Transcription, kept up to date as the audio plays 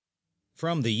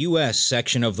From the U.S.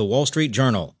 section of the Wall Street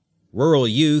Journal, Rural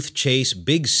Youth Chase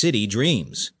Big City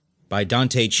Dreams by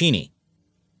Dante Chinni.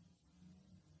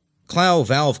 Clow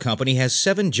Valve Company has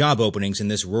 7 job openings in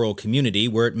this rural community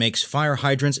where it makes fire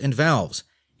hydrants and valves,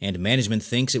 and management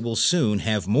thinks it will soon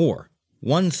have more.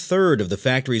 1/3 of the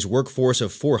factory's workforce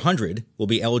of 400 will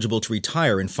be eligible to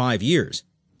retire in 5 years.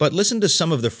 But listen to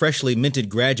some of the freshly minted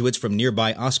graduates from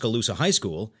nearby Oskaloosa High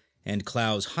School, and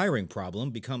Clow's hiring problem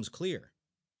becomes clear.